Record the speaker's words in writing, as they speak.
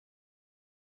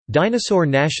Dinosaur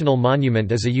National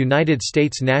Monument is a United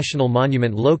States national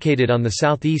monument located on the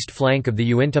southeast flank of the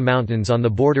Uinta Mountains on the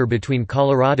border between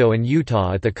Colorado and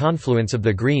Utah at the confluence of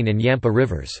the Green and Yampa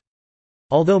rivers.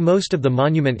 Although most of the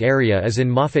monument area is in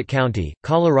Moffat County,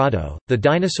 Colorado, the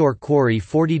Dinosaur Quarry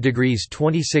 40 degrees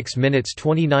 26 minutes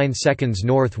 29 seconds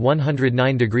north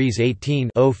 109 degrees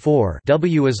 18:04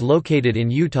 W is located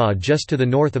in Utah just to the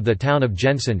north of the town of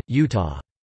Jensen, Utah.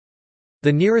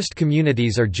 The nearest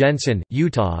communities are Jensen,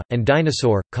 Utah, and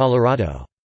Dinosaur, Colorado.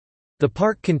 The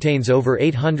park contains over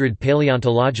 800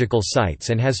 paleontological sites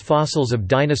and has fossils of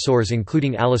dinosaurs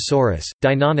including Allosaurus,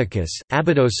 Deinonychus,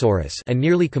 Abydosaurus, a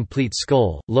nearly complete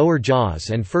skull, lower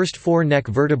jaws and first four-neck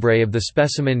vertebrae of the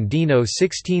specimen Dino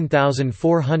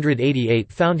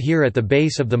 16488 found here at the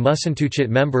base of the Mussentuchit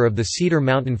member of the Cedar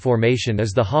Mountain Formation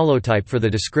is the holotype for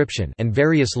the description, and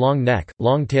various long-neck,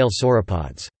 long-tail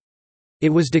sauropods. It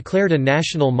was declared a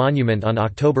national monument on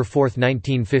October 4,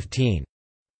 1915.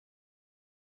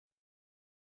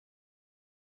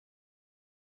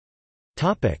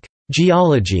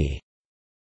 Geology.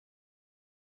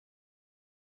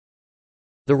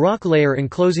 The rock layer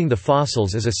enclosing the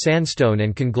fossils is a sandstone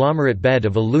and conglomerate bed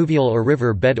of alluvial or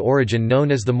river bed origin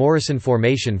known as the Morrison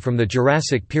Formation from the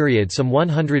Jurassic period some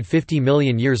 150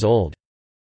 million years old.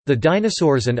 The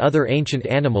dinosaurs and other ancient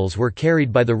animals were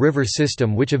carried by the river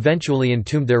system which eventually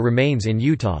entombed their remains in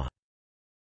Utah.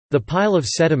 The pile of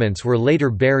sediments were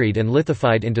later buried and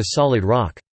lithified into solid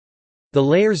rock. The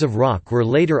layers of rock were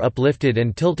later uplifted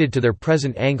and tilted to their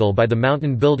present angle by the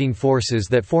mountain-building forces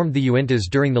that formed the Uintas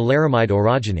during the Laramide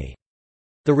orogeny.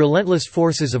 The relentless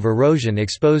forces of erosion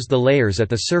exposed the layers at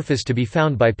the surface to be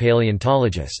found by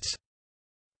paleontologists.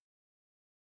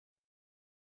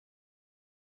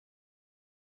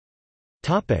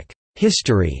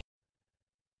 History.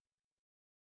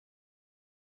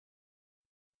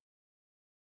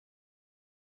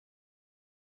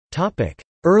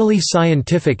 Early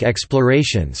scientific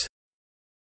explorations.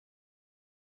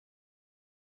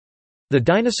 The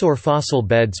dinosaur fossil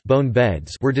beds, bone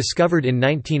beds were discovered in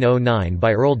 1909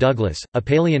 by Earl Douglas, a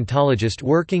paleontologist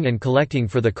working and collecting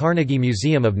for the Carnegie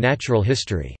Museum of Natural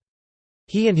History.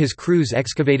 He and his crews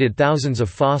excavated thousands of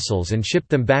fossils and shipped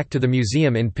them back to the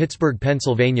museum in Pittsburgh,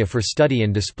 Pennsylvania for study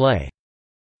and display.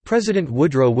 President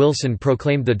Woodrow Wilson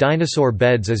proclaimed the dinosaur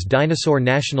beds as Dinosaur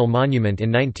National Monument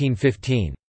in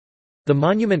 1915. The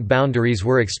monument boundaries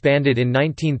were expanded in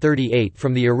 1938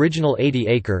 from the original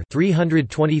 80-acre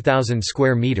 (320,000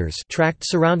 square meters) tract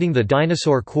surrounding the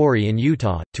Dinosaur Quarry in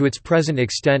Utah, to its present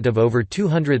extent of over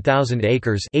 200,000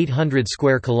 acres (800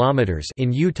 square kilometers)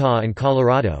 in Utah and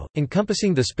Colorado,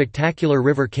 encompassing the spectacular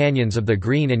river canyons of the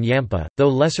Green and Yampa. Though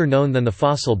lesser known than the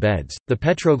fossil beds, the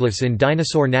petroglyphs in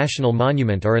Dinosaur National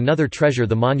Monument are another treasure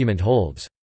the monument holds.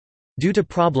 Due to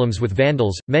problems with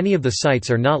vandals, many of the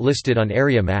sites are not listed on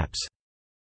area maps.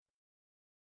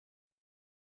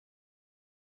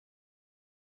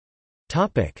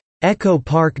 Echo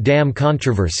Park Dam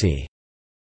controversy.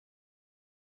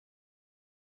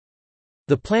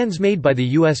 The plans made by the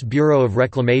U.S. Bureau of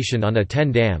Reclamation on a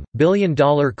 $10 billion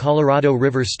Colorado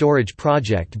River storage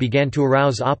project began to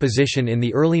arouse opposition in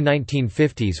the early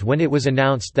 1950s when it was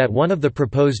announced that one of the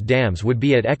proposed dams would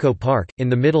be at Echo Park, in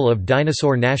the middle of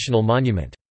Dinosaur National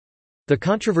Monument. The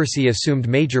controversy assumed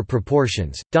major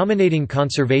proportions, dominating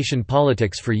conservation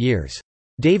politics for years.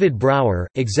 David Brower,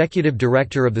 executive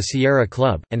director of the Sierra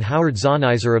Club, and Howard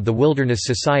Zahniser of the Wilderness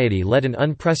Society led an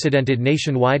unprecedented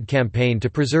nationwide campaign to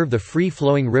preserve the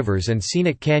free-flowing rivers and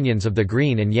scenic canyons of the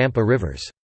Green and Yampa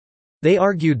rivers. They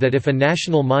argued that if a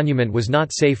national monument was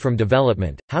not safe from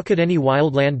development, how could any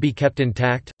wildland be kept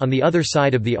intact? On the other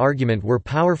side of the argument were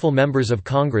powerful members of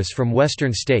Congress from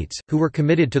western states, who were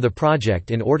committed to the project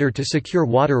in order to secure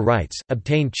water rights,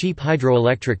 obtain cheap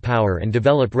hydroelectric power and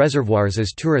develop reservoirs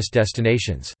as tourist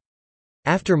destinations.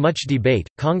 After much debate,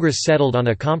 Congress settled on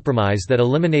a compromise that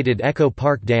eliminated Echo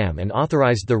Park Dam and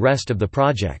authorized the rest of the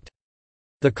project.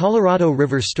 The Colorado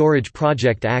River Storage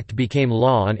Project Act became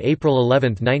law on April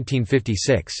 11,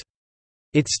 1956.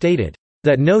 It stated,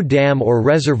 "...that no dam or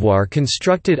reservoir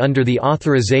constructed under the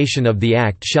authorization of the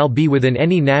Act shall be within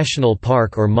any national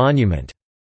park or monument."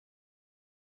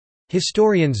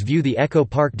 Historians view the Echo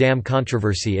Park Dam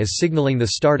controversy as signaling the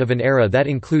start of an era that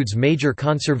includes major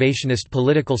conservationist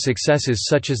political successes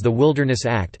such as the Wilderness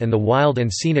Act and the Wild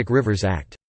and Scenic Rivers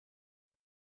Act.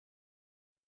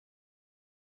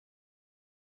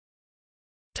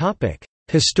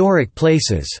 Historic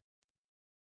places.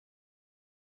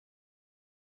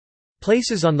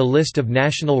 Places on the list of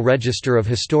National Register of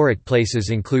Historic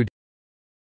Places include: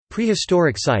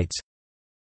 Prehistoric sites,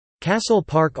 Castle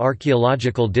Park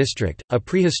Archaeological District, a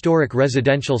prehistoric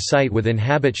residential site with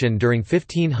inhabitation during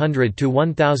 1500 to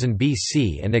 1000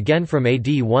 BC and again from AD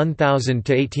 1000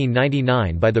 to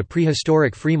 1899 by the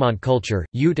prehistoric Fremont culture,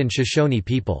 Ute and Shoshone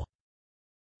people.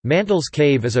 Mantle's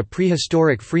Cave is a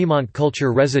prehistoric Fremont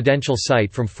culture residential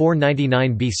site from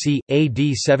 499 BC, AD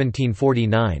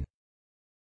 1749.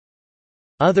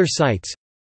 Other sites: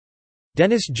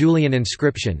 Dennis Julian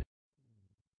Inscription,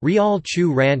 Real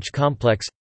Chu Ranch Complex,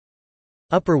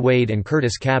 Upper Wade and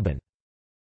Curtis Cabin.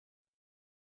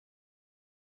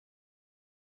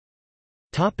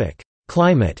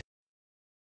 Climate.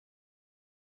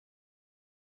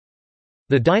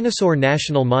 The Dinosaur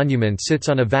National Monument sits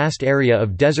on a vast area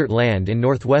of desert land in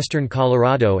northwestern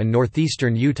Colorado and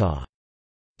northeastern Utah.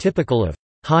 Typical of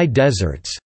high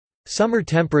deserts, summer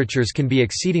temperatures can be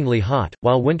exceedingly hot,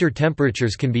 while winter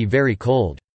temperatures can be very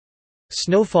cold.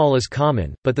 Snowfall is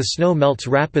common, but the snow melts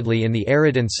rapidly in the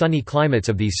arid and sunny climates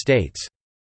of these states.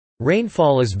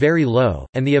 Rainfall is very low,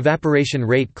 and the evaporation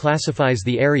rate classifies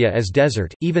the area as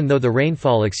desert, even though the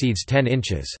rainfall exceeds 10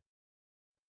 inches.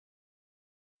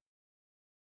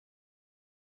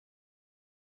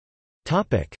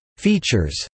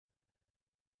 Features.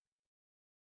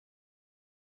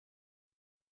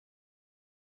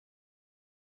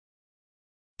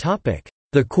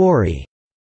 The Quarry.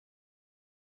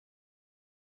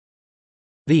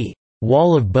 The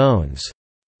Wall of Bones,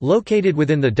 located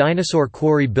within the Dinosaur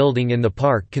Quarry building in the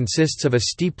park, consists of a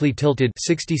steeply tilted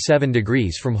 67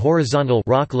 degrees from horizontal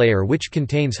rock layer which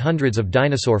contains hundreds of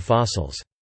dinosaur fossils.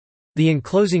 The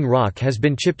enclosing rock has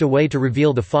been chipped away to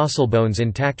reveal the fossil bones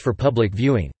intact for public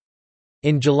viewing.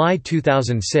 In July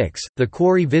 2006, the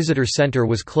Quarry Visitor Center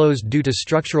was closed due to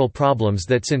structural problems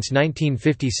that since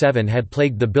 1957 had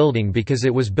plagued the building because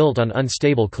it was built on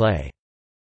unstable clay.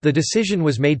 The decision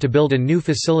was made to build a new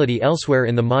facility elsewhere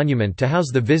in the monument to house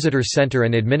the visitor center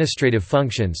and administrative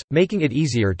functions, making it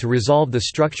easier to resolve the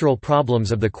structural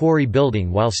problems of the Quarry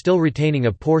building while still retaining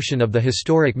a portion of the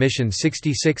historic Mission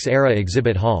 66-era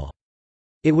exhibit hall.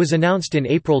 It was announced in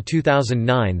April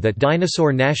 2009 that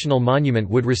Dinosaur National Monument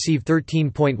would receive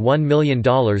 $13.1 million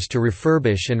to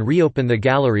refurbish and reopen the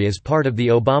gallery as part of the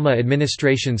Obama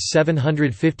administration's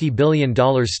 $750 billion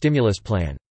stimulus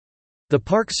plan. The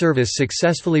Park Service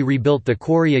successfully rebuilt the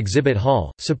Quarry exhibit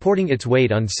hall, supporting its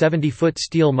weight on 70-foot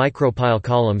steel micropile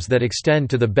columns that extend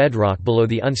to the bedrock below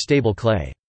the unstable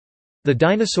clay. The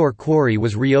Dinosaur Quarry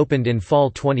was reopened in fall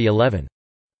 2011.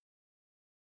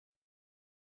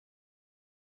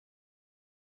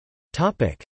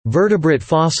 Vertebrate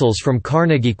fossils from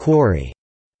Carnegie Quarry.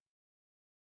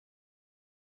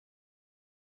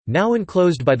 Now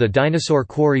enclosed by the Dinosaur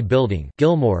Quarry building,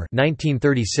 Gilmore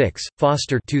 1936,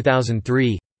 Foster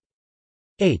 2003.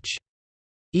 H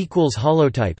equals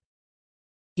holotype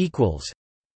equals.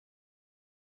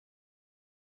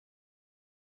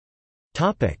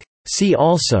 See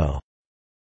also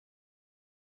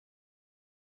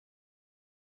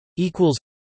equals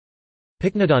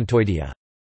Pycnodontoidea.